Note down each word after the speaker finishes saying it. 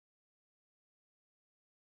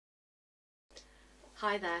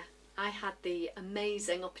Hi there. I had the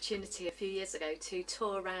amazing opportunity a few years ago to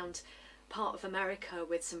tour around part of America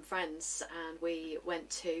with some friends, and we went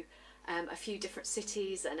to a few different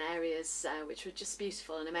cities and areas which were just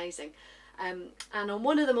beautiful and amazing. And on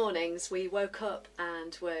one of the mornings we woke up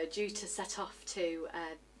and were due to set off to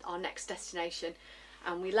our next destination,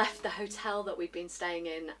 and we left the hotel that we'd been staying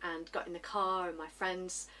in and got in the car, and my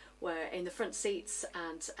friends were in the front seats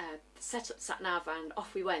and set up sat nav and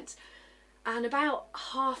off we went. And about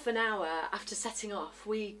half an hour after setting off,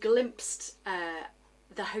 we glimpsed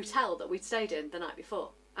the hotel that we'd stayed in the night before,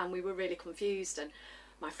 and we were really confused, and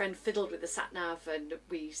my friend fiddled with the sat nav and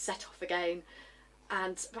we set off again,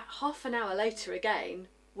 and about half an hour later again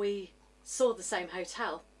we saw the same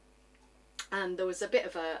hotel, and there was a bit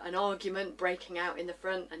of an argument breaking out in the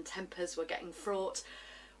front and tempers were getting fraught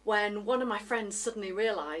when one of my friends suddenly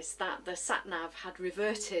realised that the sat nav had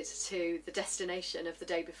reverted to the destination of the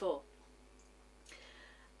day before.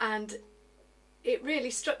 And it really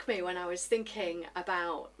struck me when I was thinking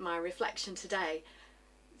about my reflection today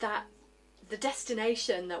that the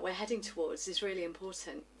destination that we're heading towards is really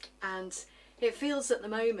important. And it feels at the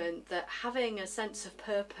moment that having a sense of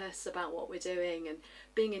purpose about what we're doing and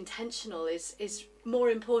being intentional is more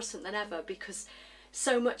important than ever, because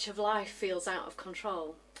so much of life feels out of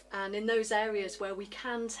control. And in those areas where we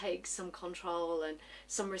can take some control and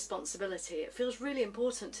some responsibility, it feels really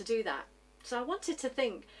important to do that. So I wanted to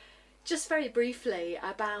think just very briefly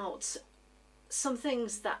about some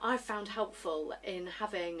things that I've found helpful in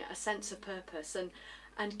having a sense of purpose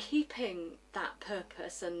and keeping that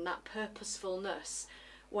purpose and that purposefulness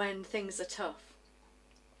when things are tough.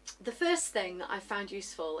 The first thing that I found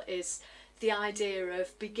useful is the idea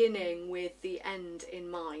of beginning with the end in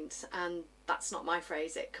mind. And that's not my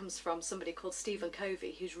phrase, it comes from somebody called Stephen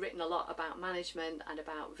Covey, who's written a lot about management and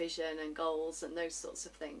about vision and goals and those sorts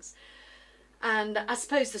of things. And I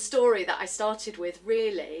suppose the story that I started with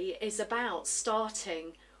really is about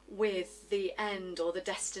starting with the end or the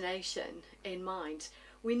destination in mind.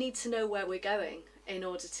 We need to know where we're going in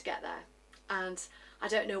order to get there. And I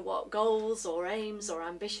don't know what goals or aims or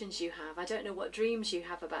ambitions you have. I don't know what dreams you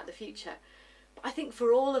have about the future. But I think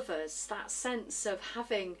for all of us, that sense of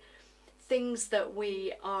having things that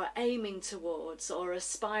we are aiming towards or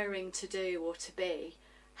aspiring to do or to be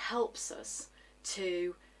helps us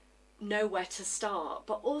to know where to start,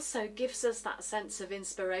 but also gives us that sense of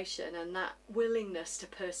inspiration and that willingness to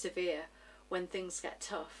persevere when things get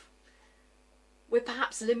tough. We're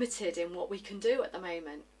perhaps limited in what we can do at the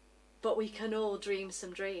moment, but we can all dream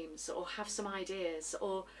some dreams or have some ideas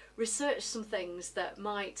or research some things that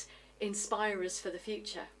might inspire us for the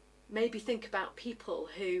future. Maybe think about people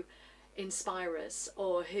who inspire us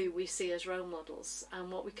or who we see as role models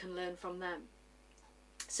and what we can learn from them.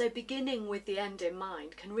 So beginning with the end in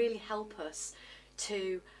mind can really help us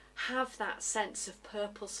to have that sense of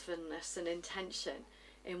purposefulness and intention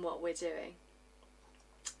in what we're doing.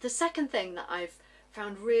 The second thing that I've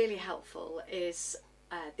found really helpful is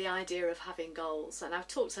the idea of having goals, and I've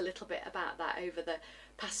talked a little bit about that over the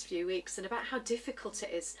past few weeks and about how difficult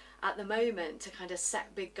it is at the moment to kind of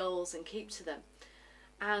set big goals and keep to them.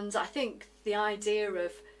 And I think the idea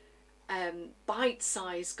of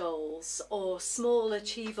bite-sized goals or small,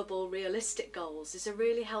 achievable, realistic goals is a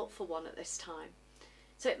really helpful one at this time.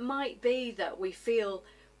 So it might be that we feel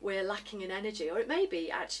we're lacking in energy, or it may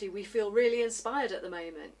be actually we feel really inspired at the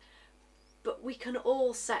moment, but we can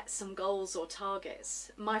all set some goals or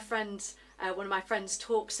targets. My friend, one of my friends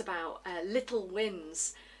talks about little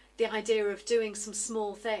wins, the idea of doing some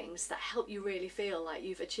small things that help you really feel like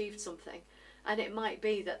you've achieved something. And it might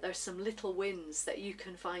be that there's some little wins that you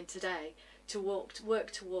can find today to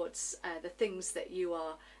work towards the things that you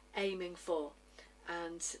are aiming for,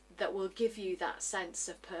 and that will give you that sense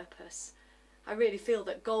of purpose. I really feel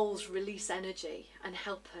that goals release energy and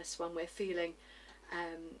help us when we're feeling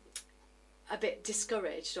a bit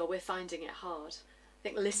discouraged or we're finding it hard. I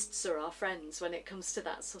think lists are our friends when it comes to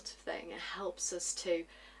that sort of thing. It helps us to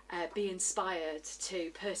be inspired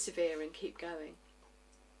to persevere and keep going.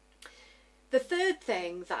 The third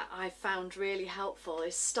thing that I've found really helpful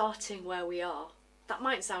is starting where we are. That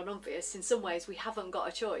might sound obvious. In some ways we haven't got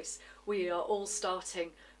a choice. We are all starting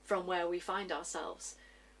from where we find ourselves.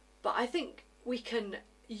 But I think we can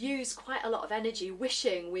use quite a lot of energy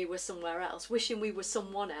wishing we were somewhere else, wishing we were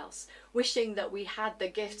someone else, wishing that we had the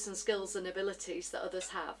gifts and skills and abilities that others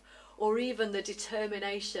have, or even the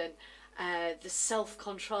determination, the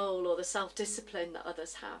self-control or the self-discipline that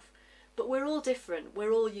others have. But we're all different,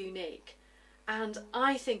 we're all unique. And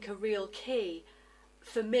I think a real key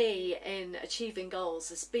for me in achieving goals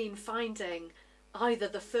has been finding either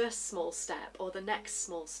the first small step or the next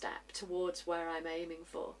small step towards where I'm aiming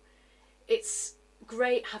for. It's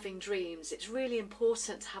great having dreams, it's really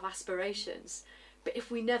important to have aspirations, but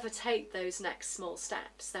if we never take those next small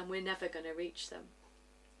steps, then we're never going to reach them.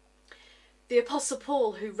 The Apostle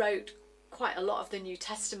Paul, who wrote quite a lot of the New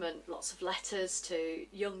Testament, lots of letters to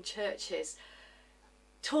young churches,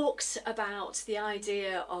 talks about the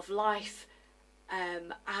idea of life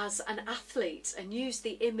as an athlete, and used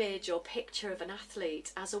the image or picture of an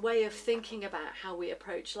athlete as a way of thinking about how we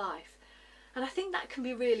approach life. And I think that can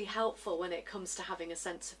be really helpful when it comes to having a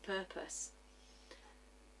sense of purpose.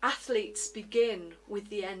 Athletes begin with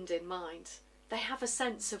the end in mind. They have a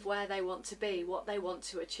sense of where they want to be, what they want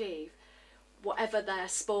to achieve. Whatever their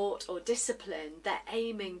sport or discipline, they're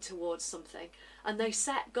aiming towards something, and they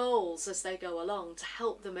set goals as they go along to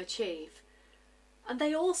help them achieve. And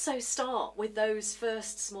they also start with those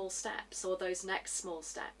first small steps or those next small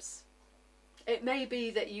steps. It may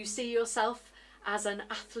be that you see yourself as an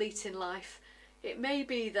athlete in life. It may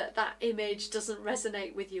be that that image doesn't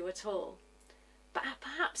resonate with you at all. But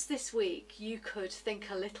perhaps this week you could think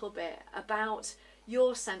a little bit about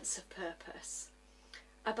your sense of purpose,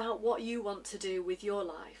 about what you want to do with your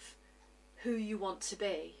life, who you want to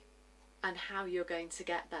be, and how you're going to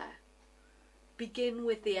get there. Begin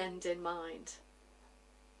with the end in mind.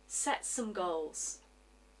 Set some goals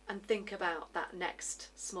and think about that next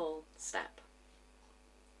small step.